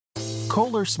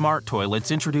Kohler Smart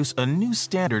Toilets introduce a new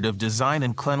standard of design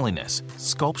and cleanliness,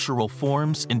 sculptural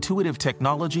forms, intuitive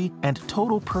technology, and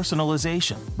total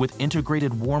personalization with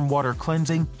integrated warm water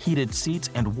cleansing, heated seats,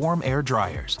 and warm air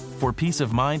dryers. For peace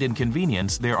of mind and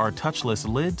convenience, there are touchless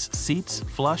lids, seats,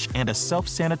 flush, and a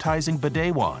self-sanitizing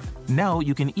bidet wand. Now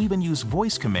you can even use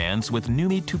voice commands with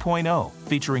Numi 2.0,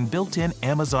 featuring built-in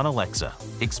Amazon Alexa.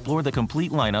 Explore the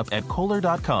complete lineup at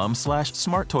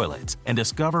kohler.com/smarttoilets and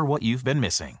discover what you've been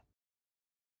missing.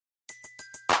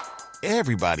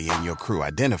 Everybody in your crew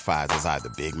identifies as either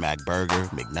Big Mac Burger,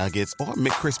 McNuggets, or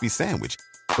McCrispy Sandwich.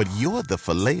 But you're the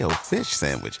Filet-O-Fish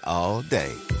Sandwich all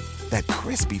day. That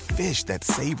crispy fish, that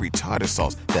savory tartar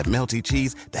sauce, that melty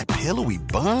cheese, that pillowy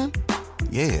bun.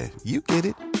 Yeah, you get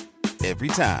it. Every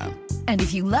time. And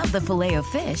if you love the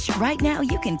Filet-O-Fish, right now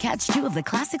you can catch two of the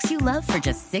classics you love for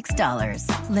just $6.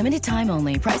 Limited time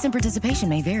only. Price and participation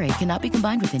may vary. Cannot be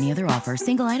combined with any other offer.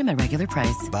 Single item at regular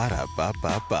price.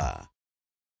 Ba-da-ba-ba-ba.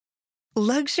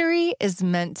 Luxury is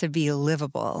meant to be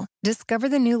livable. Discover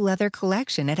the new leather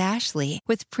collection at Ashley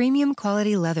with premium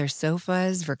quality leather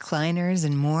sofas, recliners,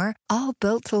 and more, all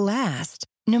built to last.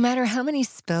 No matter how many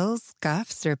spills,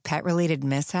 scuffs, or pet-related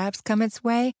mishaps come its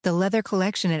way, the leather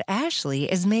collection at Ashley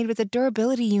is made with the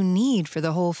durability you need for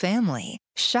the whole family.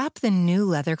 Shop the new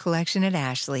leather collection at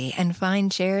Ashley and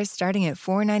find chairs starting at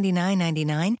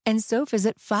 $499.99 and sofas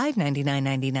at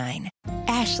 $599.99.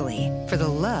 Ashley, for the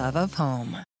love of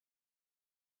home.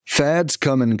 Fads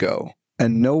come and go,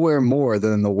 and nowhere more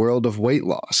than in the world of weight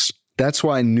loss. That's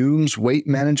why Noom's weight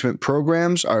management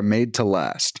programs are made to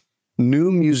last.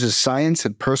 Noom uses science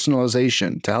and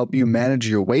personalization to help you manage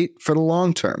your weight for the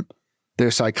long term.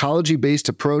 Their psychology-based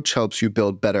approach helps you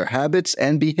build better habits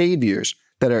and behaviors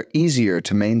that are easier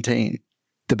to maintain.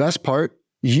 The best part?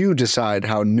 You decide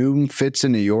how Noom fits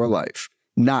into your life,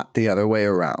 not the other way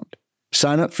around.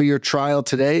 Sign up for your trial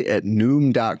today at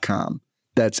Noom.com.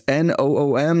 That's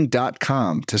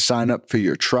Noom.com to sign up for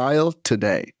your trial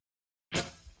today.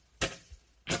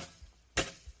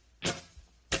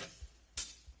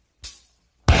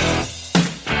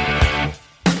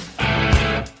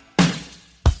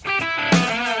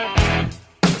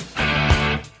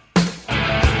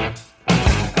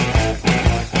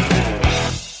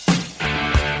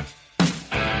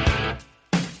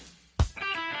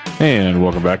 And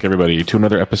welcome back, everybody, to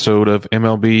another episode of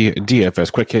MLB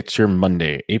DFS Quick Hits, your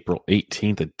Monday, April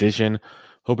 18th edition.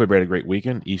 Hope everybody had a great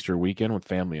weekend, Easter weekend with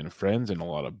family and friends, and a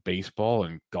lot of baseball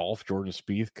and golf. Jordan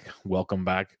Spieth, welcome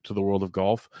back to the world of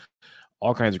golf.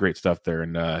 All kinds of great stuff there.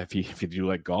 And if you do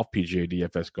like golf, PGA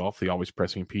DFS Golf, the always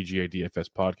pressing PGA DFS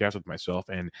podcast with myself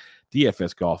and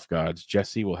DFS Golf Gods.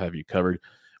 Jesse will have you covered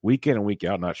week in and week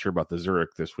out. Not sure about the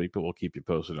Zurich this week, but we'll keep you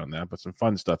posted on that. But some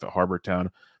fun stuff at Harbor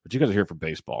Town. But you guys are here for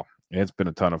baseball, and it's been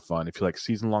a ton of fun. If you like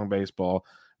season-long baseball,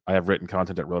 I have written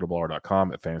content at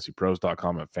rotoballer.com, at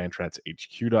fantasypros.com, at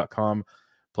fantraxhq.com,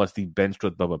 plus the Benched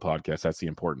with Bubba podcast. That's the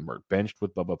important word. Benched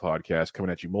with Bubba podcast coming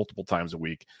at you multiple times a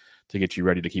week to get you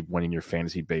ready to keep winning your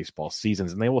fantasy baseball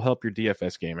seasons. And they will help your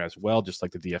DFS game as well, just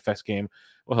like the DFS game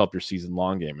will help your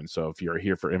season-long game. And so if you're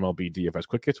here for MLB DFS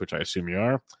Quick Hits, which I assume you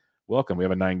are, welcome. We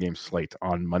have a 9-game slate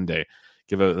on Monday.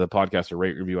 Give the podcast a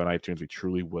rate review on iTunes. We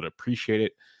truly would appreciate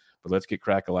it. But let's get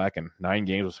crack-a-lacking. 9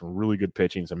 games with some really good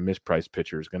pitching, some mispriced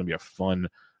pitchers. Going to be a fun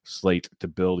slate to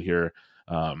build here.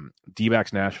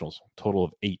 D-backs Nationals, total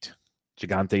of 8.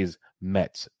 Gigantes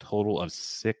Mets, total of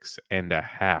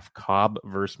 6.5. Cobb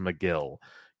versus McGill.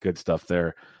 Good stuff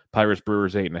there. Pirates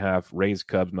Brewers, 8.5. Rays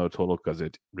Cubs, no total because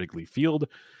it's Wrigley Field.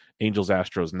 Angels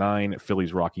Astros, 9.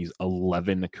 Phillies Rockies,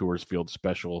 11. Coors Field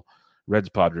special. Reds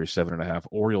Padres, 7.5.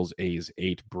 Orioles A's,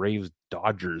 8. Braves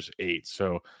Dodgers, 8.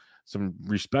 So some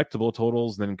respectable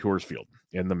totals than Coors Field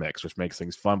in the mix, which makes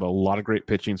things fun, but a lot of great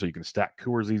pitching, so you can stack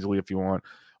Coors easily if you want,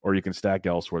 or you can stack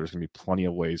elsewhere. There's going to be plenty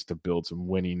of ways to build some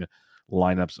winning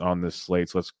lineups on this slate.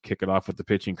 So let's kick it off with the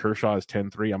pitching. Kershaw is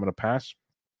 10-3. I'm going to pass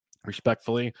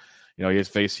respectfully. You know, he is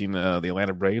facing the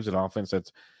Atlanta Braves, an offense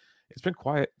it's been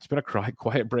quiet. It's been a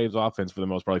quiet Braves offense for the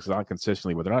most part, because not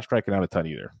consistently, but they're not striking out a ton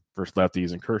either. First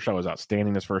lefties, and Kershaw was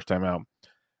outstanding his first time out.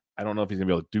 I don't know if he's going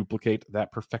to be able to duplicate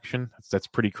that perfection. That's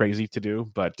pretty crazy to do,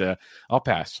 but I'll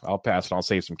pass, and I'll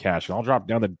save some cash, and I'll drop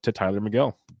down to Tyler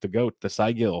McGill, the GOAT, the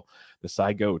Cy Gill, the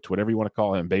Cy Goat, whatever you want to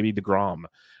call him, baby DeGrom.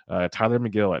 Tyler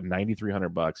McGill at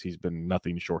 $9,300. He's been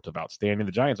nothing short of outstanding.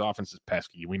 The Giants' offense is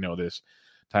pesky. We know this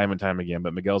time and time again,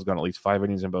 but Miguel's gone at least 5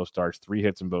 innings in both starts, 3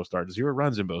 hits in both starts, 0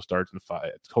 runs in both starts, and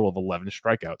a total of 11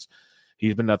 strikeouts.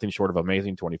 He's been nothing short of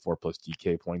amazing, 24-plus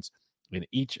DK points in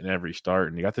each and every start.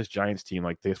 And you got this Giants team,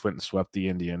 like, they went and swept the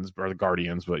Indians or the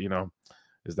Guardians, but, you know,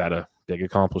 is that a big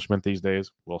accomplishment these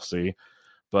days? We'll see.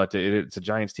 But it's a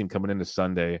Giants team coming into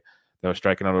Sunday that was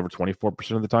striking out over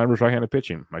 24% of the time was right-handed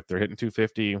pitching. Like they're hitting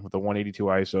 250 with a 182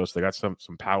 ISO, so they got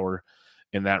some power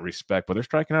in that respect, but they're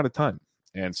striking out a ton.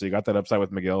 And so you got that upside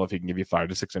with Miguel. If he can give you 5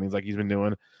 to 6 innings like he's been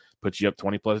doing, put you up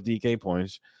 20 plus DK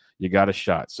points, you got a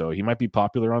shot. So he might be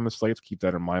popular on the slates. Keep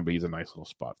that in mind, but he's a nice little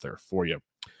spot there for you.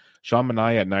 Sean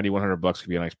Manaea at $9,100 could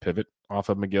be a nice pivot off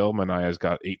of Miguel. Manaea's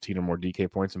got 18 or more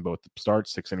DK points in both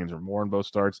starts, 6 innings or more in both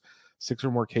starts, 6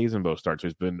 or more Ks in both starts. So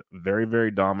he's been very,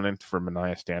 very dominant for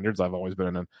Manaea standards. I've always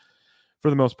been, for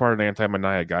the most part, an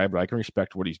anti-Manaea guy, but I can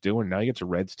respect what he's doing. Now he gets a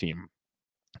Reds team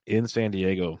in San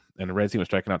Diego, and the Reds team was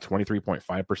striking out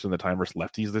 23.5% of the time versus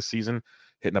lefties this season,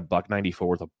 hitting a $194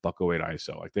 with a $108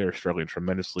 ISO. Like they're struggling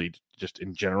tremendously just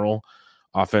in general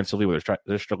offensively, but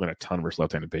they're struggling a ton versus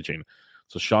left-handed pitching.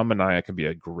 So Sean Manaea can be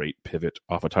a great pivot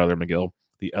off of Tyler Miguel.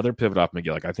 The other pivot off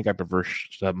Miguel, like I think I prefer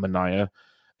Manaea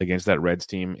against that Reds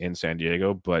team in San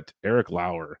Diego, but Eric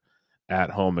Lauer at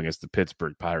home against the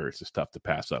Pittsburgh Pirates is tough to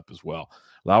pass up as well.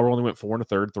 Lauer only went 4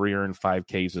 1/3, 3 earned, 5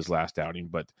 Ks his last outing,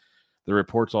 but the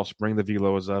reports all spring the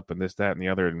velo is up and this, that, and the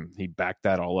other, and he backed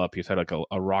that all up. He's had like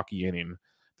a rocky inning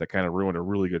that kind of ruined a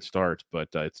really good start, but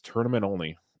it's tournament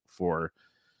only for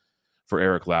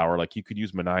Eric Lauer. Like you could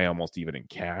use Manaea almost even in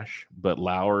cash, but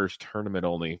Lauer's tournament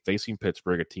only facing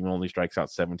Pittsburgh, a team only strikes out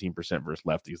 17% versus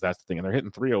lefties. That's the thing. And they're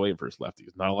hitting 308 versus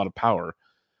lefties. Not a lot of power,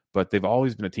 but they've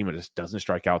always been a team that just doesn't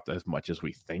strike out as much as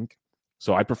we think.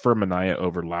 So I prefer Manaea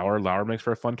over Lauer. Lauer makes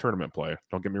for a fun tournament play.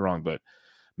 Don't get me wrong, but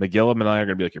Miguel and Manaea are going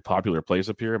to be like your popular plays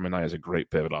up here. Manaea is a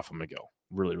great pivot off of Miguel.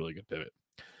 Really, really good pivot.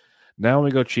 Now when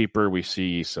we go cheaper, we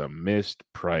see some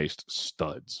mispriced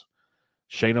studs.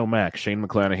 Shane O'Mac, Shane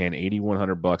McClanahan,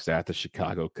 $8,100 at the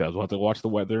Chicago Cubs. We'll have to watch the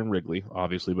weather in Wrigley,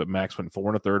 obviously, but Max went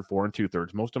 4 1/3, 4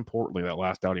 2/3. Most importantly, that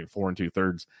last outing, 4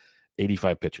 2/3,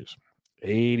 85 pitches.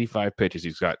 85 pitches.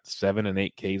 He's got 7 and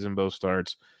 8 Ks in both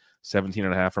starts,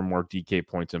 17.5 or more DK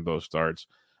points in both starts.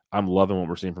 I'm loving what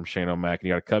we're seeing from Shane O'Mac. And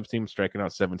you got a Cubs team striking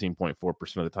out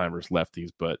 17.4% of the time versus lefties,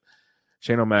 but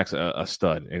Shane O'Mac's a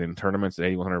stud. And in tournaments at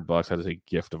 $8,100, that is a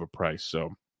gift of a price.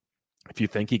 So if you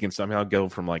think he can somehow go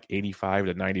from like 85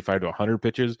 to 95 to 100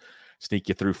 pitches, sneak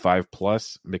you through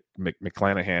 5+,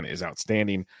 McClanahan is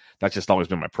outstanding. That's just always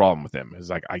been my problem with him. Is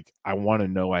like I want to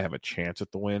know I have a chance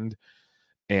at the wind.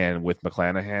 And with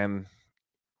McClanahan,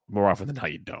 more often than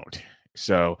not, you don't.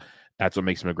 So that's what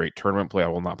makes him a great tournament play. I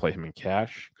will not play him in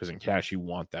cash because in cash you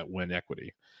want that win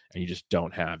equity, and you just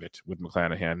don't have it with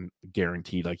McClanahan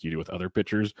guaranteed like you do with other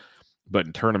pitchers. But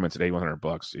in tournaments at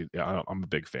 $8,100, I'm a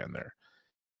big fan there.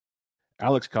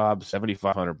 Alex Cobb,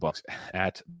 $7,500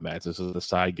 at Mets. This is the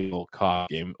Cy Gill Cobb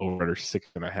game over under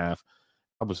 6.5.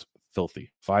 Cobb was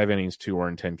filthy. 5 innings, 2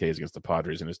 earned, 10 Ks against the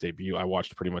Padres in his debut. I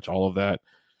watched pretty much all of that.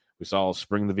 We saw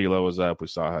spring the velo was up. We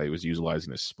saw how he was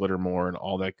utilizing his splitter more and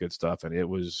all that good stuff, and it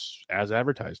was as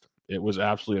advertised. It was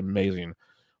absolutely amazing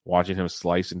watching him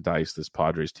slice and dice this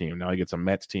Padres team. Now he gets a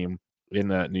Mets team in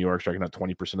New York, striking out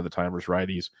 20% of the time versus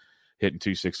righties, hitting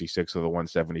 266 with a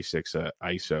 176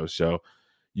 ISO. So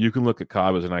you can look at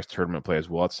Cobb as a nice tournament play as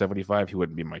well. At 75, he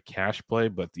wouldn't be my cash play,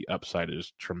 but the upside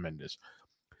is tremendous.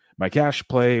 My cash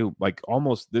play, like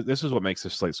almost, this is what makes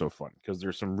this slate so fun because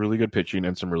there's some really good pitching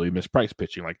and some really mispriced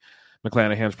pitching. Like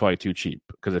McClanahan's probably too cheap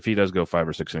because if he does go 5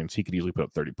 or 6 innings, he could easily put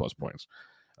up 30+ points.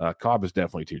 Cobb is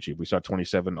definitely too cheap. We saw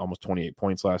 27, almost 28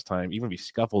 points last time. Even if he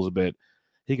scuffles a bit,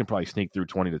 he can probably sneak through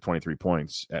 20 to 23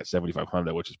 points at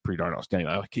 7,500, which is pretty darn outstanding.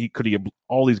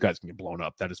 All these guys can get blown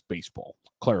up. That is baseball.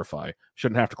 Clarify.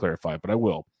 Shouldn't have to clarify, but I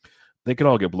will. They could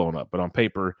all get blown up, but on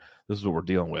paper, this is what we're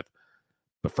dealing with.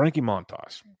 But Frankie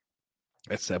Montas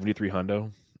at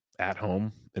 7,300 at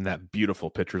home in that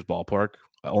beautiful pitcher's ballpark.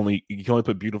 You can only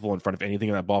put beautiful in front of anything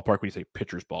in that ballpark when you say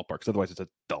pitcher's ballpark, because otherwise it's a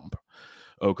dump.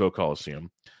 Oco Coliseum.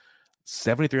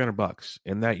 $7,300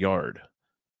 in that yard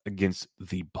against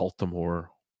the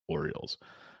Baltimore Orioles.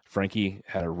 Frankie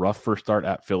had a rough first start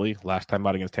at Philly. Last time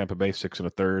out against Tampa Bay, 6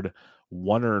 1/3,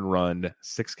 1 earned run,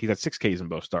 6. He had 6 Ks in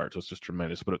both starts. So it's just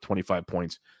tremendous. Put up 25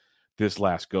 points this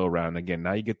last go around. Again,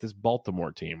 now you get this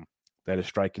Baltimore team that is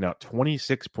striking out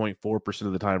 26.4%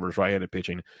 of the time versus right-handed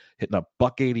pitching, hitting a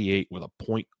 $188 with a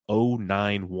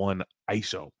 .091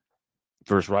 ISO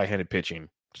versus right-handed pitching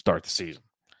to start the season.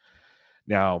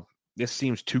 Now, this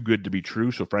seems too good to be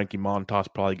true, so Frankie Montas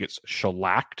probably gets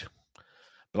shellacked,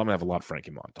 but I'm going to have a lot of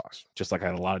Frankie Montas. Just like I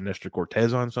had a lot of Nestor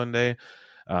Cortez on Sunday.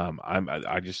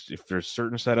 If there's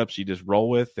certain setups you just roll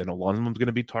with, and a lot of them's going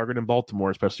to be targeting Baltimore,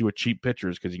 especially with cheap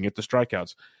pitchers, because you can get the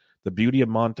strikeouts. The beauty of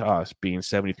Montas being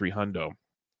 7,300,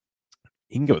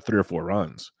 he can go 3 or 4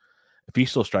 runs. If he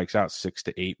still strikes out 6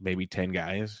 to 8, maybe 10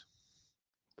 guys,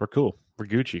 we're cool. We're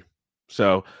Gucci.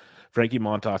 So Frankie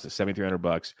Montas at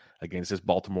 $7,300 against this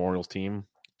Baltimore Orioles team.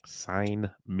 Sign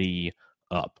me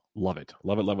up. Love it.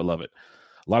 Love it, love it, love it.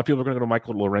 A lot of people are going to go to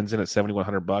Michael Lorenzen at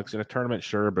 $7,100 in a tournament,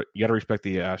 sure, but you got to respect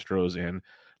the Astros. And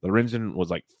Lorenzen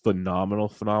was like phenomenal.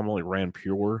 He ran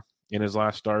pure in his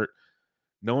last start.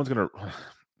 No one's going to.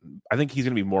 I think he's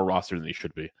going to be more rostered than he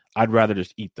should be. I'd rather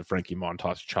just eat the Frankie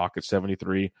Montas chalk at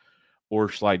 73 or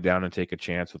slide down and take a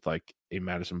chance with like a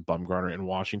Madison Bumgarner in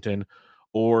Washington,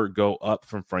 or go up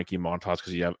from Frankie Montas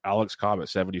because you have Alex Cobb at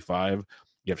 75.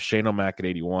 You have Shane O'Mac at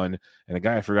 81, and a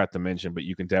guy I forgot to mention, but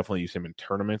you can definitely use him in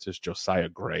tournaments, is Josiah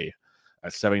Gray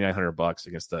at $7,900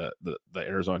 against the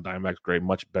Arizona Diamondbacks. Gray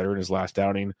much better in his last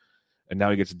outing, and now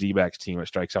he gets a D-backs team that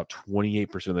strikes out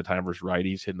 28% of the time versus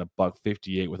righties, hitting a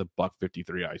 $158 with a $153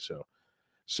 ISO.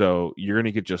 So you're going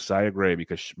to get Josiah Gray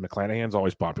because McClanahan's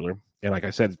always popular, and like I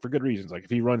said, for good reasons. Like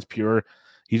if he runs pure,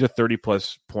 he's a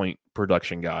 30-plus point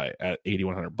production guy at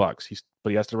 $8,100. But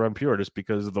he has to run pure just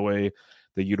because of the way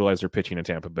they utilize their pitching in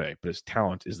Tampa Bay. But his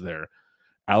talent is there.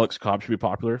 Alex Cobb should be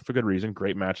popular for good reason.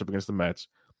 Great matchup against the Mets.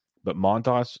 But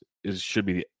Montas should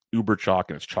be the uber chalk,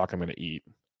 and it's chalk I'm going to eat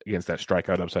against that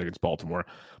strikeout upside against Baltimore.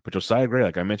 But Josiah Gray,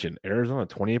 like I mentioned, Arizona,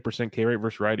 28% K rate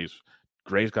versus righties.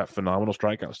 Gray's got phenomenal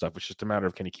strikeout stuff. It's just a matter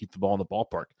of can he keep the ball in the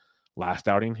ballpark. Last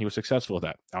outing, he was successful with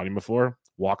that. Outing before,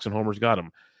 walks and homers got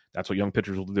him. That's what young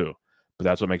pitchers will do. But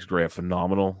that's what makes Gray a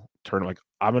phenomenal tournament. Like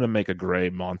I'm going to make a Gray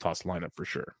Montas lineup for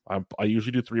sure. I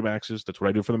usually do 3 maxes. That's what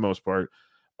I do for the most part.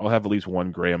 I'll have at least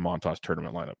one Gray and Montas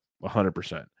tournament lineup,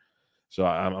 100%. So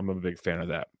I'm a big fan of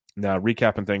that. Now,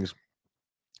 recapping things,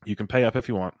 you can pay up if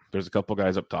you want. There's a couple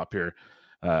guys up top here.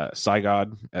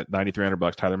 Sygod at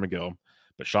 $9,300, Tyler McGill.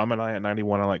 But Sean Manaea at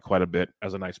 91, I like quite a bit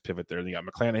as a nice pivot there. You got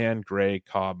McClanahan, Gray,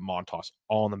 Cobb, Montas,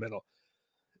 all in the middle.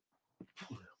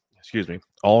 Excuse me,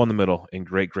 all in the middle in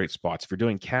great spots. If you're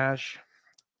doing cash,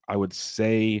 I would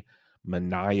say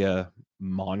Manaea,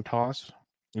 Montas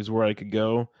is where I could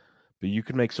go. But you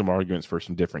can make some arguments for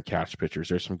some different cash pitchers.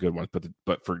 There's some good ones.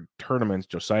 But for tournaments,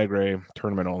 Josiah Gray,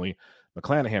 tournament only.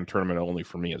 McClanahan, tournament only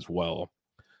for me as well.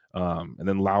 And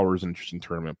then Lauer's an interesting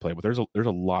tournament play. But there's a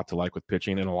lot to like with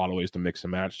pitching and a lot of ways to mix and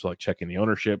match. So like checking the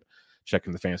ownership,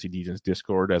 checking the Fantasy Degens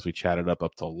Discord as we chatted up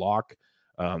to lock.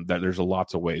 That there's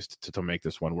lots of ways to make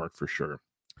this one work for sure.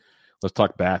 Let's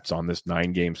talk bats on this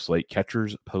 9-game slate.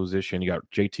 Catcher's position, you got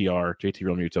JT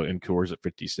Realmuto in Coors at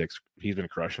 56. He's been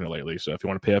crushing it lately. So if you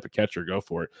want to pay up a catcher, go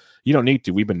for it. You don't need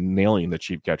to. We've been nailing the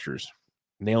cheap catchers,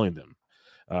 nailing them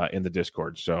in the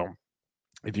Discord. So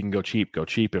if you can go cheap, go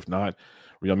cheap. If not,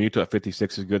 Realmuto at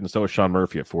 56 is good. And so is Sean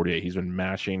Murphy at 48. He's been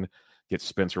mashing. Gets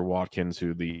Spencer Watkins,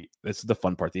 this is the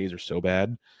fun part. The A's are so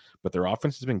bad, but their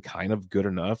offense has been kind of good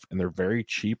enough, and they're very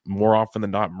cheap. More often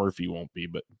than not, Murphy won't be,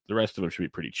 but the rest of them should be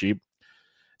pretty cheap.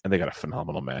 And they got a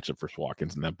phenomenal matchup for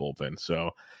Watkins in that bullpen.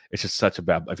 So it's just such a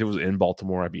bad. If it was in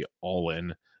Baltimore, I'd be all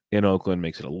in. In Oakland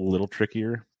makes it a little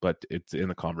trickier, but it's in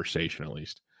the conversation at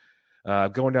least.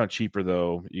 Going down cheaper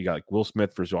though, you got like Will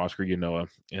Smith versus Oscar Yanoa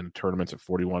in tournaments at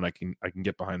 41. I can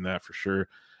get behind that for sure.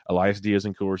 Elias Diaz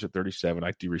and Coors at 37.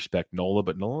 I do respect Nola,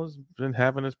 but Nola's been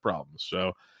having his problems,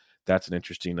 so that's an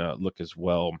interesting look as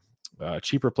well.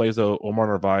 Cheaper plays though, Omar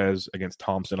Narvaez against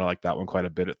Thompson. I like that one quite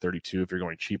a bit at 32. If you're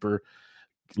going cheaper,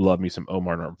 love me some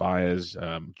Omar Narvaez.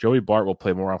 Joey Bart will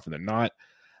play more often than not.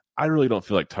 I really don't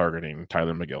feel like targeting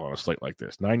Tyler McGill on a slate like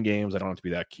this. 9 games, I don't have to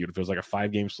be that cute. If it was like a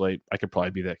 5-game slate, I could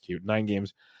probably be that cute. 9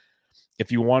 games.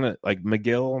 If you want to, like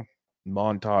McGill,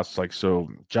 Montas, like so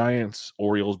Giants,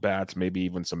 Orioles bats, maybe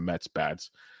even some Mets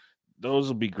bats, those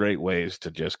will be great ways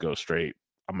to just go straight.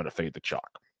 I'm going to fade the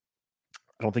chalk.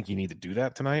 I don't think you need to do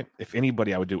that tonight. If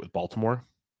anybody, I would do it with Baltimore.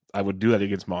 I would do that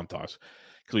against Montas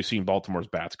because we've seen Baltimore's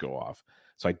bats go off.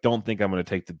 So I don't think I'm going to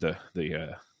take the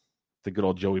good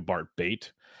old Joey Bart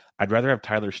bait. I'd rather have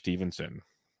Tyler Stevenson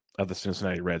of the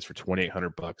Cincinnati Reds for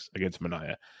 $2,800 against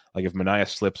Manaea. Like if Manaea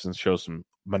slips and shows some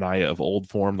Manaea of old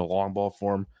form, the long ball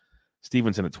form,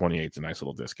 Stevenson at 28 is a nice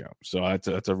little discount. So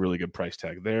that's a really good price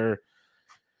tag there.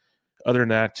 Other than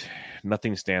that,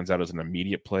 nothing stands out as an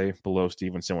immediate play below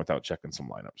Stevenson without checking some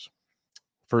lineups.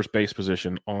 First base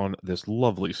position on this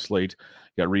lovely slate.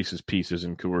 You got Reese's Pieces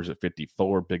and Coors at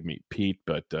 54, Big Meat Pete,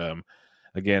 but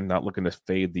again, not looking to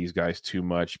fade these guys too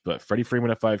much. But Freddie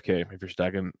Freeman at 5K, if you're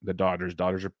stacking the Dodgers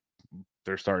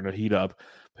they're starting to heat up.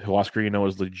 Oscar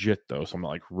is legit though, so I'm not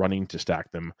like running to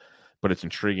stack them, but it's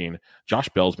intriguing. Josh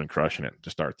Bell's been crushing it to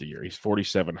start the year. He's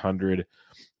 4,700.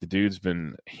 The dude's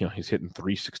been, he's hitting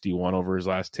 361 over his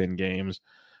last 10 games.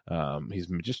 He's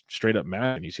just straight up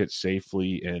mad, and he's hit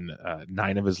safely in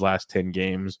 9 of his last 10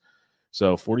 games.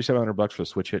 So $4,700 for the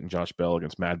switch hit and Josh Bell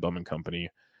against Mad Bum and Company.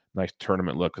 Nice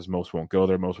tournament look because most won't go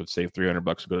there. Most would save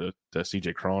 $300 to go to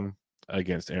CJ Cron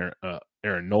against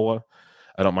Aaron Nola.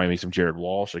 I don't mind me some Jared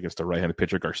Walsh against a right-handed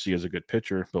pitcher. Garcia is a good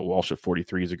pitcher, but Walsh at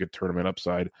 43 is a good tournament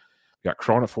upside. You got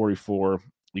Cron at 44.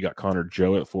 You got Connor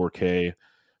Joe at 4K.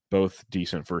 Both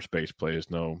decent first base plays.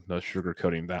 No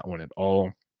sugarcoating that one at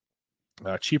all.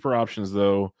 Cheaper options,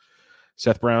 though.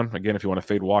 Seth Brown, again, if you want to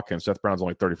fade Watkins, Seth Brown's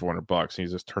only $3,400.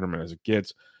 He's this tournament as it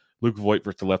gets. Luke Voit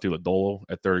versus the lefty Lodolo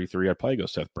at 33. I'd probably go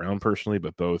Seth Brown personally,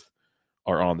 but both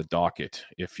are on the docket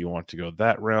if you want to go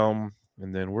that realm.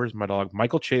 And then where's my dog?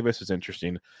 Michael Chavis is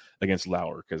interesting against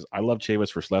Lauer because I love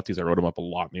Chavis versus lefties. I wrote him up a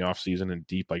lot in the offseason in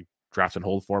deep like draft and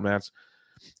hold formats.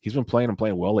 He's been playing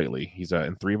well lately. He's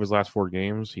in 3 of his last 4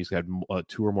 games. He's had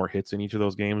 2 or more hits in each of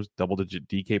those games, double-digit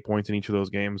DK points in each of those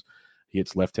games. He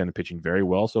hits left-handed pitching very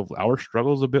well. So if Lauer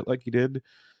struggles a bit like he did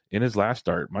in his last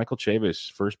start, Michael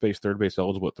Chavis, first base, third base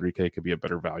eligible at 3K could be a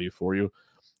better value for you.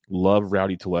 Love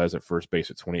Rowdy Tellez at first base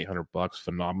at $2,800.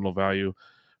 Phenomenal value.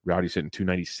 Rowdy's hitting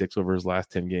 296 over his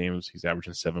last 10 games. He's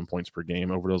averaging 7 points per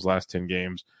game over those last 10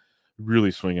 games.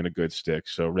 Really swinging a good stick.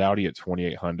 So Rowdy at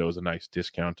 $2,800 is a nice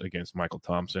discount against Michael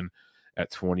Thompson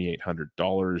at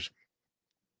 $2,800.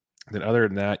 Then other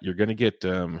than that, you're going to get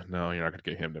no, you're not going to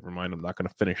get him. Never mind. I'm not going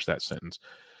to finish that sentence.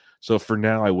 So for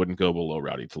now, I wouldn't go below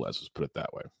Rowdy Tellez. Let's put it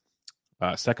that way.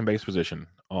 Second base position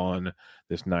on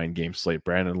this 9-game slate.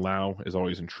 Brandon Lau is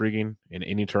always intriguing in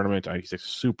any tournament. He's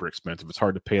super expensive. It's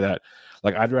hard to pay that.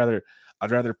 Like I'd rather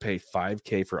pay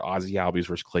 $5K for Ozzie Albies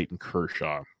versus Clayton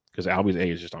Kershaw because Albies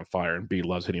A is just on fire and B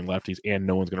loves hitting lefties and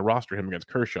no one's going to roster him against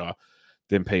Kershaw.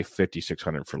 Then pay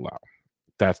 $5,600 for Lau.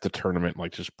 That's the tournament,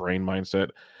 like just brain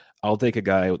mindset. I'll take a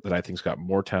guy that I think's got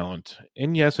more talent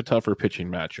and yes, a tougher pitching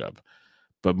matchup,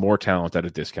 but more talent at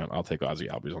a discount. I'll take Ozzie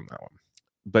Albies on that one.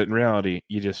 But in reality,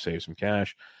 you just save some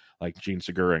cash. Like Gene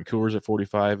Segura and Coors at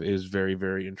 45 is very,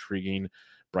 very intriguing.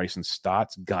 Bryson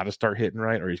Stott's got to start hitting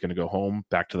right or he's going to go home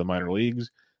back to the minor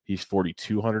leagues. He's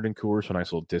 4,200 in Coors, so a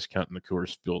nice little discount in the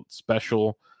Coors Field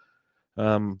Special.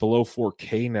 Below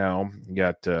 4K now, you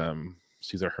got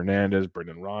Cesar Hernandez,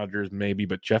 Brendan Rodgers, maybe,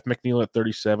 but Jeff McNeil at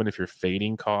 37 if you're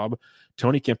fading Cobb.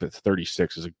 Tony Kemp at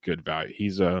 36 is a good value.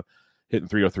 He's hitting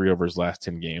 303 over his last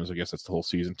 10 games. I guess that's the whole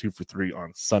season. 2 for 3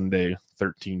 on Sunday,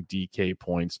 13 DK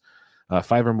points.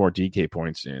 5 or more DK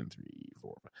points in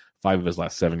 5 of his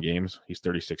last 7 games. He's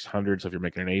 3,600. So if you're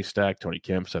making an A stack, Tony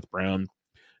Kemp, Seth Brown,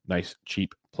 nice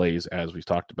cheap plays as we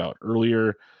talked about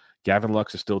earlier. Gavin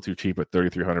Lux is still too cheap at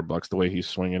 $3,300. The way he's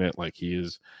swinging it, like he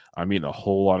is, I'm eating a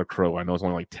whole lot of crow. I know it's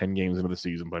only like 10 games into the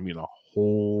season, but I'm eating a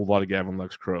whole lot of Gavin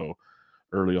Lux crow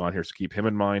early on here. So keep him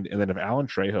in mind. And then if Alan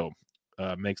Trejo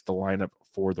makes the lineup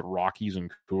for the Rockies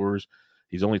and Coors,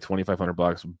 he's only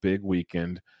 $2,500. Big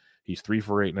weekend. He's 3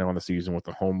 for 8 now on the season with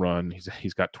a home run.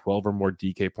 He's got 12 or more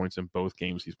DK points in both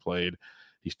games he's played.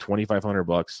 He's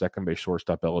 $2,500. Second base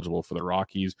shortstop eligible for the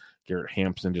Rockies. Garrett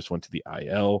Hampson just went to the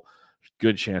IL.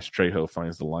 Good chance Trejo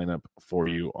finds the lineup for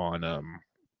you on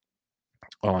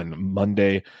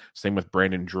Monday. Same with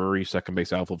Brandon Drury, second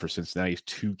base outfield for Cincinnati. He's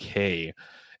 2K,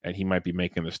 and he might be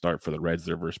making the start for the Reds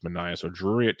there versus Manaea. So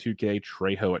Drury at 2K,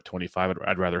 Trejo at 25.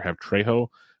 I'd rather have Trejo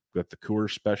with the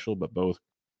Coors special, but both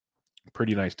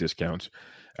pretty nice discounts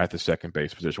at the second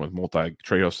base position with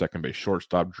Trejo second base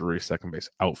shortstop, Drury second base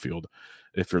outfield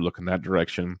if you're looking that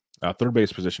direction. Third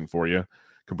base position for you.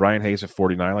 Brian Hayes at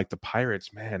 49. Like the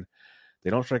Pirates, man, they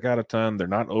don't strike out a ton. They're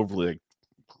not overly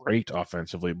great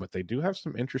offensively, but they do have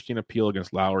some interesting appeal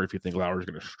against Lauer if you think Lauer is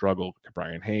going to struggle.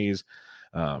 Brian Hayes.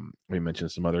 We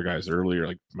mentioned some other guys earlier,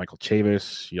 like Michael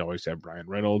Chavis. You always have Brian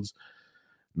Reynolds.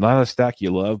 Not a stack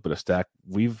you love, but a stack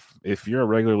if you're a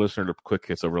regular listener to Quick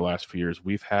Hits over the last few years,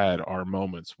 we've had our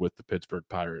moments with the Pittsburgh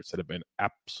Pirates that have been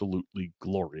absolutely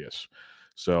glorious.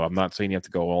 So I'm not saying you have to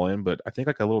go all in, but I think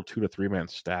like a little 2 to 3 man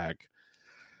stack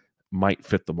might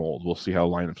fit the mold. We'll see how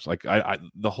lineups, like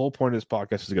the whole point of this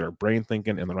podcast is to get our brain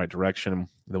thinking in the right direction. And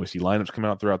then we see lineups come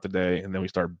out throughout the day and then we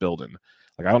start building.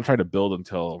 Like I don't try to build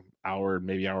until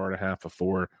maybe hour and a half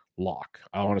before lock.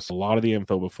 I want to see a lot of the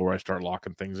info before I start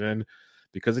locking things in,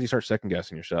 because then you start second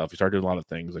guessing yourself. You start doing a lot of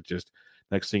things that just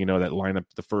next thing you know, that lineup,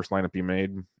 the first lineup you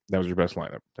made, that was your best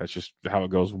lineup. That's just how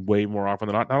it goes way more often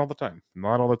than not all the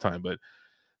time, but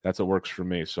that's what works for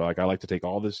me. So like I like to take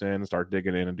all this in, start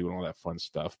digging in and doing all that fun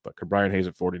stuff. But Brian Hayes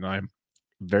at 49,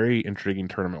 very intriguing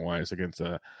tournament-wise against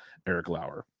Eric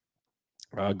Lauer.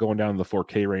 Going down to the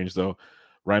 4K range, though,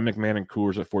 Ryan McMahon and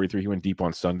Coors at 43. He went deep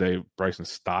on Sunday. Bryson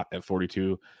Stott at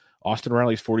 42. Austin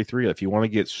Riley's 43. If you want to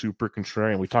get super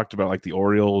contrarian, we talked about like the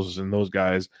Orioles and those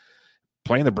guys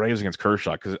playing the Braves against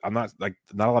Kershaw, because I'm not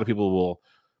a lot of people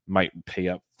might pay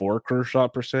up for Kershaw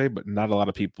per se, but not a lot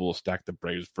of people will stack the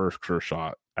Braves versus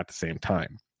Kershaw at the same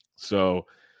time. So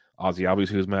Ozzy Albies,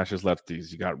 who's matches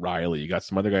lefties. You got Riley. You got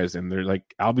some other guys, and they're like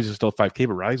Albies is still 5K,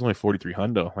 but Riley's only 43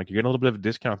 hundo. Like you're getting a little bit of a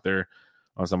discount there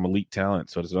on some elite talent.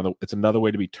 So it's another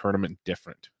way to be tournament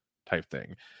different type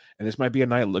thing. And this might be a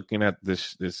night looking at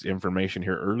this information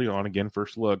here early on. Again,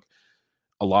 first look,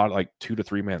 a lot like 2 to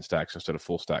 3 man stacks instead of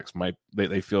full stacks.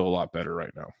 They feel a lot better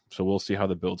right now. So we'll see how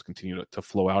the builds continue to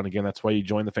flow out. And again, that's why you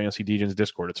join the Fantasy DJs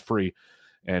Discord. It's free.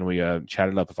 And we chat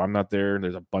it up. If I'm not there,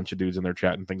 there's a bunch of dudes in there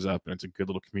chatting things up, and it's a good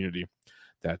little community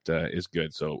that is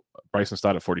good. So Bryson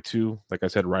Stott at 42. Like I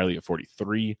said, Riley at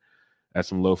 43. At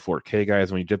some low 4K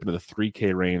guys. When you dip into the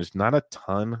 3K range, not a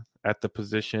ton at the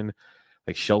position.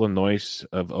 Like Sheldon Noyce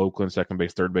of Oakland, second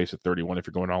base, third base at 31 if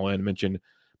you're going all in. Mentioned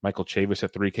Michael Chavis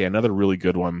at 3K, another really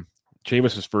good one.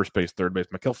 Chavis is first base, third base.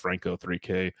 Maikel Franco,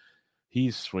 3K.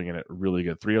 He's swinging it really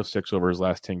good. 306 over his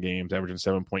last 10 games, averaging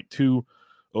 7.2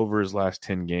 over his last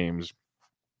 10 games.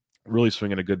 Really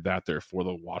swinging a good bat there for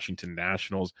the Washington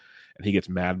Nationals. And he gets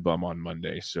Mad Bum on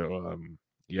Monday. So,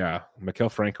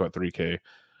 Maikel Franco at 3K.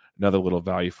 Another little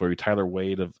value for you. Tyler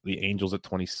Wade of the Angels at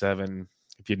 27.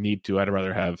 If you need to, I'd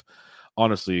rather have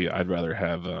Franco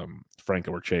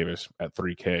or Chavis at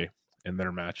 3K in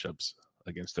their matchups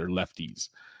against their lefties.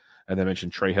 And I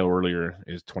mentioned Trejo earlier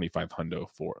is 25 hundo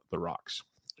for the Rocks.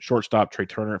 Shortstop, Trey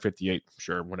Turner at 58.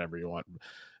 Sure, whatever you want.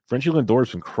 Frenchie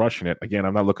Lindor's been crushing it. Again,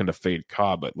 I'm not looking to fade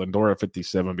Cobb, but Lindor at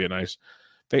 57 would be a nice,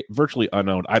 virtually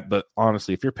unknown. But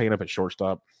honestly, if you're paying up at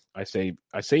shortstop, I say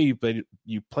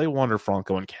you play Wander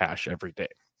Franco in cash every day.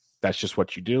 That's just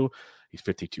what you do. He's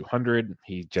 5,200.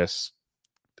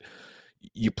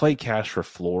 You play cash for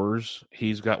floors.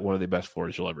 He's got one of the best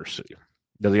floors you'll ever see.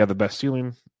 Does he have the best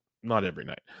ceiling? Not every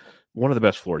night. One of the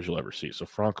best floors you'll ever see. So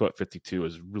Franco at 52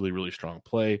 is really, really strong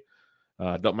play.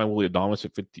 Don't mind Willie Adames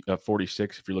at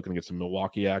 46 if you're looking to get some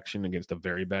Milwaukee action against a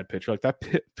very bad pitcher. Like that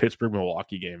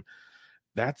Pittsburgh-Milwaukee game,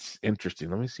 that's interesting.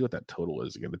 Let me see what that total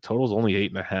is again. The total is only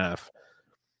 8.5.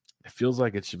 It feels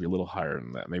like it should be a little higher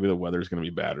than that. Maybe the weather's going to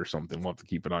be bad or something. We'll have to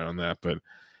keep an eye on that. But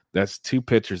that's two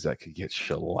pitchers that could get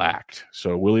shellacked.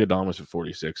 So Willie Adames at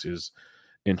 46 is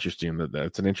interesting.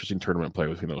 That's an interesting tournament play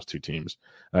between those two teams.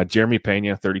 Jeremy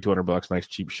Pena, $3,200, nice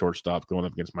cheap shortstop going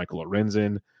up against Michael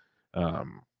Lorenzen.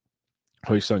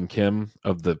 Hoi-Sung Kim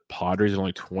of the Padres is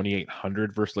only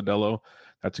 2,800 versus Lodelo.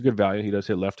 That's a good value. He does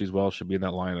hit lefties well, should be in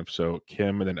that lineup. So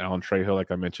Kim and then Alan Trejo, like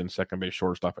I mentioned, second base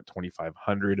shortstop at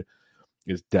 2,500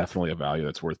 is definitely a value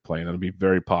that's worth playing. That'll be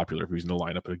very popular if he's in the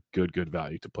lineup. A good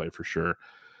value to play for sure.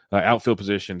 Outfield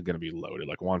position is going to be loaded.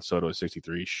 Like Juan Soto at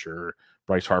 63, sure.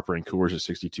 Bryce Harper and Coors at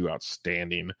 62,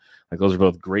 outstanding. Like those are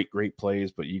both great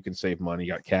plays, but you can save money.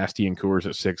 You got Casty and Coors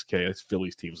at 6K. This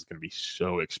Phillies team is going to be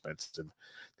so expensive.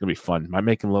 It's going to be fun. Might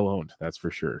make them low owned, that's for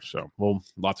sure. So, well,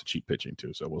 lots of cheap pitching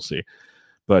too, so we'll see.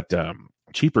 But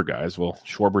cheaper guys, well,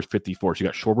 Schwarber's 54. So you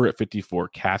got Schwarber at 54,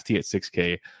 Casty at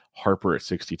 6K, Harper at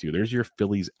 62. There's your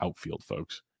Phillies outfield,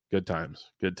 folks. Good times.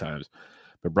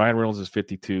 But Brian Reynolds is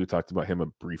 52. Talked about him a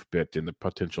brief bit in the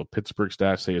potential Pittsburgh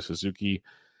stats. Seiya Suzuki,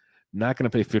 not going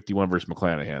to pay 51 versus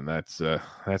McClanahan. That's a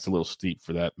little steep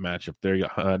for that matchup there. You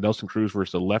got Nelson Cruz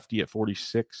versus a lefty at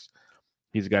 46.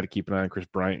 He's got to keep an eye on Chris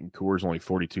Bryant. And Coors only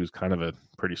 42 is kind of a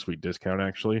pretty sweet discount,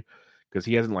 actually, because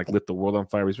he hasn't lit the world on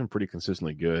fire. He's been pretty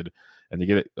consistently good. And to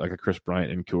get it like a Chris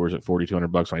Bryant and Coors at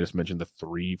 $4,200, I just mentioned the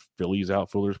three Phillies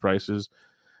outfielders prices.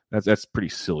 That's pretty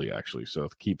silly, actually. So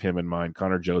keep him in mind.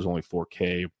 Connor Joe's only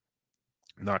 4K.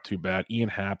 Not too bad. Ian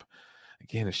Happ,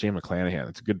 again, a Shane McClanahan.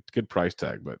 It's a good price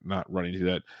tag, but not running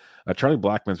to that. Charlie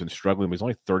Blackman's been struggling, but he's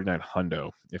only 39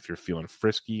 hundo if you're feeling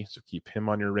frisky. So keep him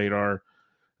on your radar.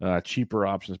 Cheaper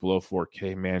options below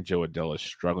 4K. Man, Joe Adell is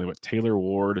struggling. But Taylor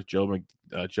Ward, Joe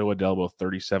Adell, both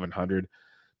 3,700.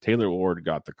 Taylor Ward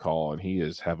got the call, and he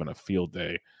is having a field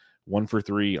day. 1 for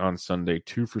 3 on Sunday,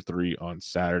 2 for 3 on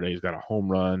Saturday. He's got a home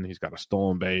run. He's got a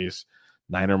stolen base,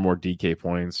 9 or more DK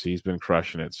points. He's been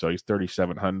crushing it. So he's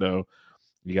 37 hundo.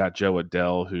 You got Joe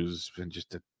Adell, who's been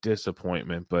just a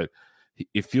disappointment, but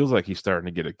it feels like he's starting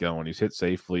to get it going. He's hit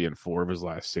safely in 4 of his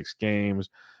last 6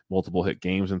 games, multiple hit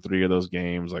games in 3 of those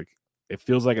games. Like it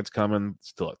feels like it's coming.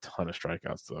 Still a ton of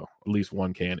strikeouts, though. At least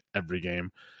 1K in every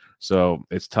game. So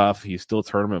it's tough. He's still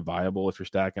tournament viable if you're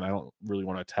stacking. I don't really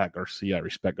want to attack Garcia. I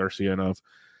respect Garcia enough.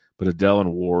 But Adell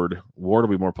and Ward will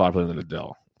be more popular than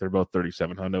Adell. They're both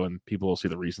 37 hundo, and people will see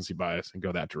the recency bias and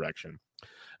go that direction.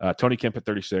 Tony Kemp at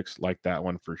 36, like that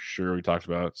one for sure. We talked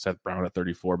about Seth Brown at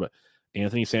 34, but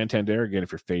Anthony Santander, again,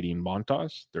 if you're fading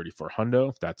Montas, 34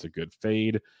 hundo, that's a good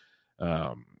fade.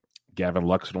 Gavin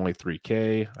Lux at only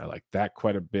 3K. I like that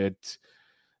quite a bit.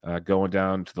 Going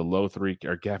down to the low 3,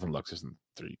 or Gavin Lux isn't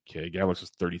 3K. Gallagher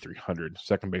is 3,300.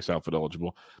 Second base outfit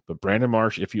eligible. But Brandon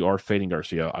Marsh, if you are fading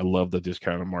Garcia, I love the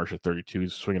discount on Marsh at 32.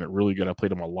 He's swinging it really good. I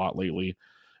played him a lot lately.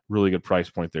 Really good price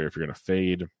point there if you're going to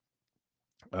fade.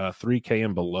 3K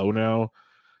and below now.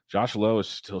 Josh Lowe is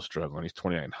still struggling. He's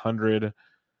 2,900.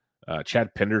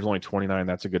 Chad Pender's only 29.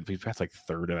 That's a good. That's like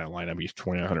third in that lineup. He's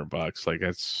 $2,900. Like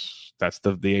that's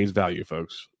the A's value,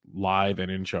 folks. Live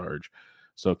and in charge.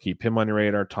 So keep him on your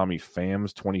radar. Tommy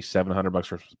Pham's $2,700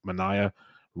 for Manaea.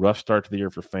 Rough start to the year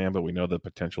for Pham, but we know the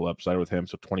potential upside with him.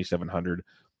 So $2,700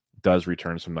 does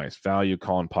return some nice value.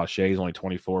 Colin Pache is only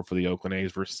 24 for the Oakland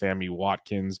A's versus Sammy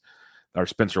Watkins or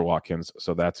Spencer Watkins.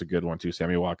 So that's a good one too.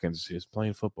 Sammy Watkins is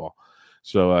playing football.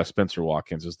 So Spencer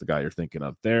Watkins is the guy you're thinking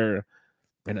of there.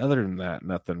 And other than that,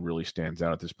 nothing really stands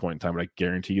out at this point in time. But I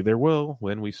guarantee you there will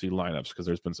when we see lineups because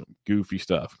there's been some goofy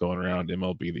stuff going around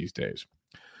MLB these days.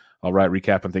 All right,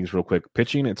 recapping things real quick.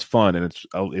 Pitching, it's fun, and it's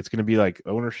going to be like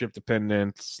ownership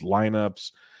dependent,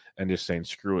 lineups, and just saying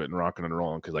screw it and rocking and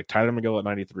rolling. Because like Tyler McGill at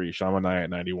 93, Sean Manaea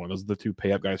at 91. Those are the two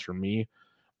pay-up guys for me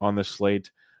on this slate.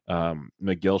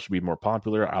 McGill should be more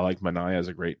popular. I like Manaea as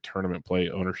a great tournament play,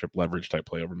 ownership leverage type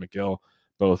play over McGill.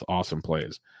 Both awesome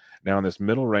plays. Now in this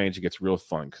middle range, it gets real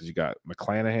fun because you got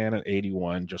McClanahan at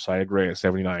 81, Josiah Gray at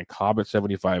 79, Cobb at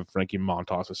 75, Frankie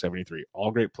Montas at 73.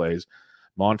 All great plays.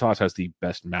 Montas has the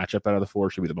best matchup out of the four,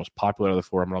 should be the most popular out of the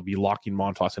four. I'm going to be locking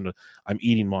Montas into – I'm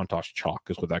eating Montas chalk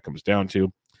is what that comes down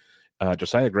to.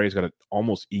 Josiah Gray's got an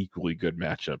almost equally good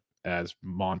matchup as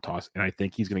Montas, and I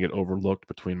think he's going to get overlooked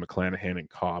between McClanahan and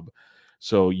Cobb.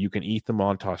 So you can eat the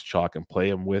Montas chalk and play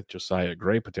him with Josiah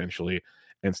Gray potentially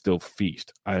and still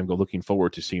feast. I am looking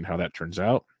forward to seeing how that turns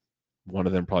out. One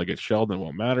of them probably gets shelled and it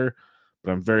won't matter,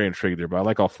 but I'm very intrigued there. But I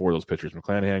like all four of those pitchers,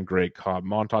 McClanahan, Gray, Cobb,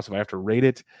 Montas. If I have to rate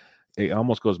it, it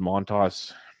almost goes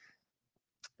Montas.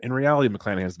 In reality,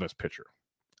 McClanahan is the best pitcher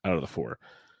out of the four.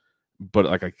 But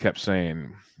like I kept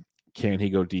saying, can he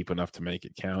go deep enough to make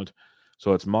it count?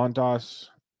 So it's Montas,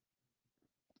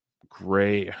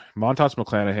 Gray, Montas,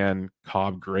 McClanahan,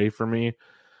 Cobb, Gray for me.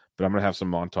 But I'm going to have some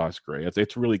Montas, Gray.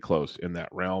 It's really close in that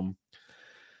realm.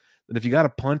 And if you got a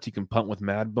punt, you can punt with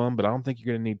Mad Bum, but I don't think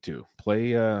you're going to need to.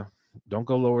 Don't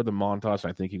go lower than Montas.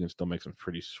 I think you can still make some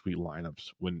pretty sweet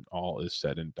lineups when all is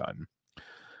said and done.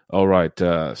 All right,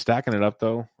 stacking it up,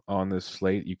 though, on this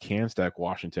slate, you can stack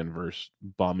Washington versus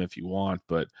Bum if you want,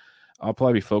 but I'll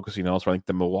probably be focusing elsewhere. I think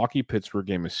the Milwaukee-Pittsburgh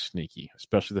game is sneaky,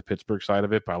 especially the Pittsburgh side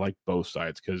of it, but I like both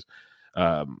sides because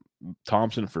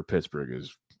Thompson for Pittsburgh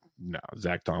is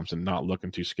Zach Thompson not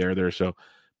looking too scared there. So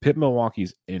Pitt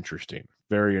Milwaukee's interesting,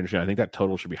 very interesting. I think that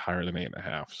total should be higher than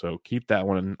 8.5. So keep that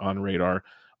one on radar.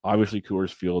 Obviously,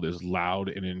 Coors Field is loud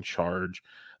and in charge.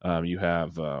 You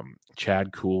have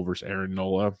Chad Kuhl versus Aaron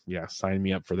Nola. Yeah, sign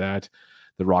me up for that.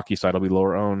 The Rocky side will be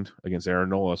lower owned against Aaron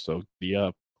Nola. So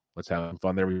let's have some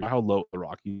fun there. We saw how low the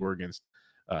Rockies were against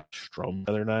Strom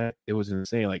the other night. It was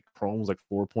insane. Like Chrome was like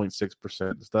 4.6%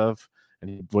 and stuff,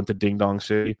 and he went to Ding Dong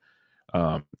City.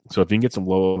 So if you can get some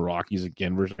low Rockies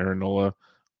again versus Aaron Nola,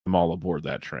 I'm all aboard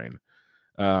that train.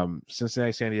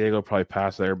 Cincinnati, San Diego probably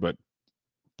pass there, but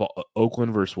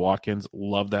Oakland versus Watkins,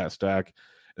 love that stack.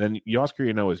 And then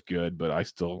Yoscar is good, but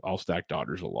I'll stack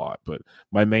Dodgers a lot. But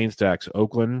my main stacks: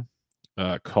 Oakland,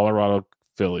 Colorado,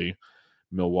 Philly,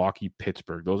 Milwaukee,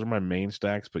 Pittsburgh. Those are my main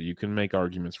stacks, but you can make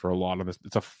arguments for a lot of this.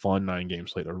 It's a fun 9-game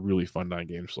slate, a really fun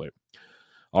 9-game slate.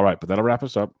 All right, but that'll wrap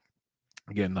us up.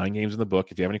 Again, 9 games in the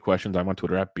book. If you have any questions, I'm on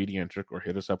Twitter at BDentric or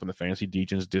hit us up in the Fantasy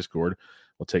Degens Discord.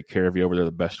 We'll take care of you over there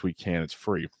the best we can. It's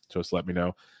free, so just let me know.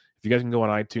 If you guys can go on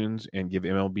iTunes and give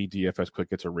MLB DFS Quick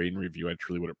Hits a rate and review, I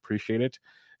truly would appreciate it.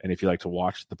 And if you like to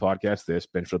watch the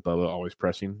podcast, Bench with Bubba, always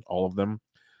pressing, all of them,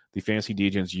 the Fantasy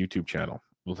Degens YouTube channel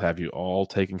will have you all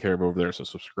taken care of over there. So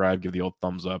subscribe, give the old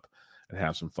thumbs up, and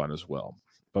have some fun as well.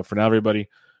 But for now, everybody,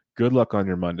 good luck on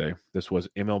your Monday. This was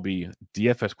MLB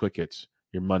DFS Quick Hits,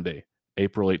 your Monday,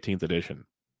 April 18th edition.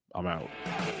 I'm out.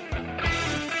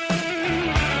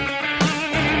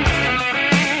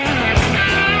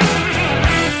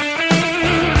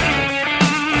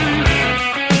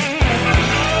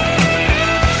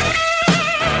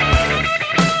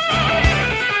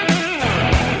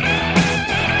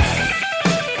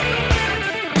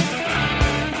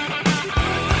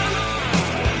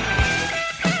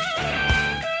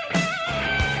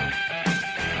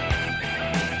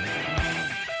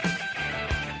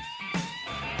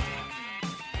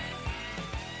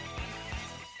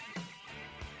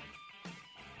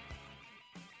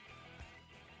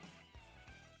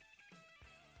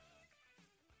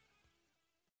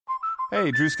 Hey,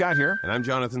 Drew Scott here, and I'm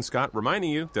Jonathan Scott,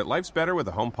 reminding you that life's better with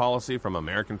a home policy from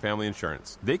American Family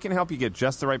Insurance. They can help you get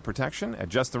just the right protection at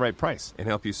just the right price and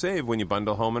help you save when you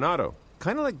bundle home and auto.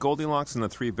 Kind of like Goldilocks and the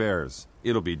Three Bears.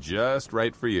 It'll be just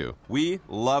right for you. We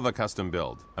love a custom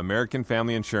build. American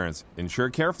Family Insurance.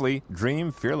 Insure carefully,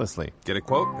 dream fearlessly. Get a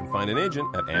quote and find an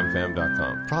agent at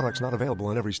amfam.com. Products not available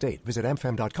in every state. Visit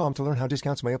amfam.com to learn how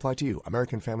discounts may apply to you.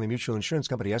 American Family Mutual Insurance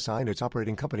Company SI and its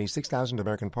operating company 6000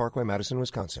 American Parkway, Madison,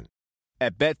 Wisconsin.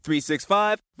 At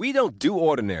Bet365, we don't do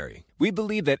ordinary. We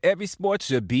believe that every sport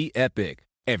should be epic.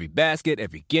 Every basket,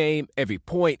 every game, every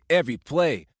point, every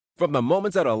play. From the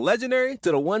moments that are legendary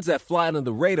to the ones that fly under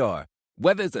the radar.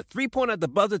 Whether it's a three-pointer at the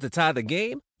buzzer to tie the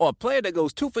game or a player that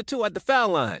goes 2 for 2 at the foul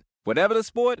line. Whatever the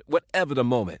sport, whatever the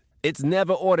moment. It's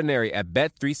never ordinary at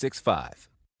Bet365.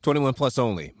 21 plus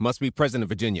only. Must be present in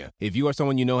Virginia. If you or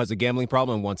someone you know has a gambling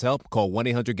problem and wants help, call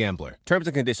 1-800-GAMBLER. Terms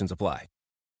and conditions apply.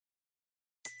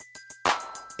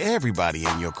 Everybody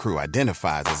in your crew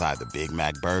identifies as either Big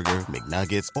Mac Burger,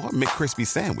 McNuggets, or McCrispy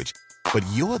Sandwich. But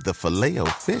you're the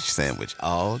Filet-O-Fish Sandwich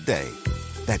all day.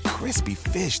 That crispy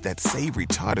fish, that savory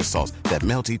tartar sauce, that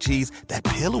melty cheese, that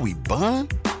pillowy bun.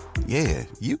 Yeah,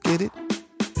 you get it.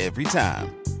 Every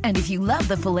time. And if you love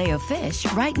the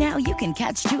Filet-O-Fish, right now you can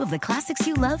catch 2 of the classics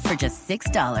you love for just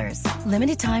 $6.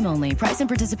 Limited time only. Price and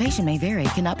participation may vary.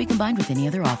 Cannot be combined with any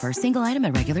other offer. Single item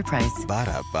at regular price.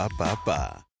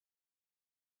 Ba-da-ba-ba-ba.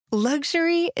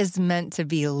 Luxury is meant to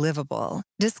be livable.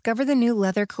 Discover the new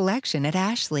leather collection at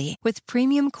Ashley with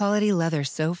premium quality leather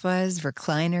sofas,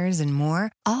 recliners, and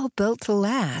more, all built to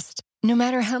last. No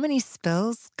matter how many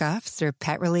spills, scuffs, or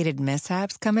pet-related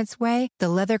mishaps come its way, the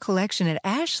leather collection at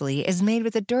Ashley is made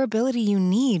with the durability you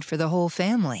need for the whole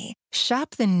family. Shop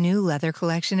the new leather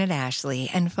collection at Ashley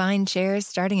and find chairs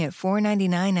starting at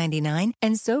 $499.99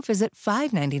 and sofas at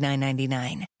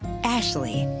 $599.99.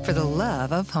 Ashley, for the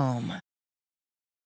love of home.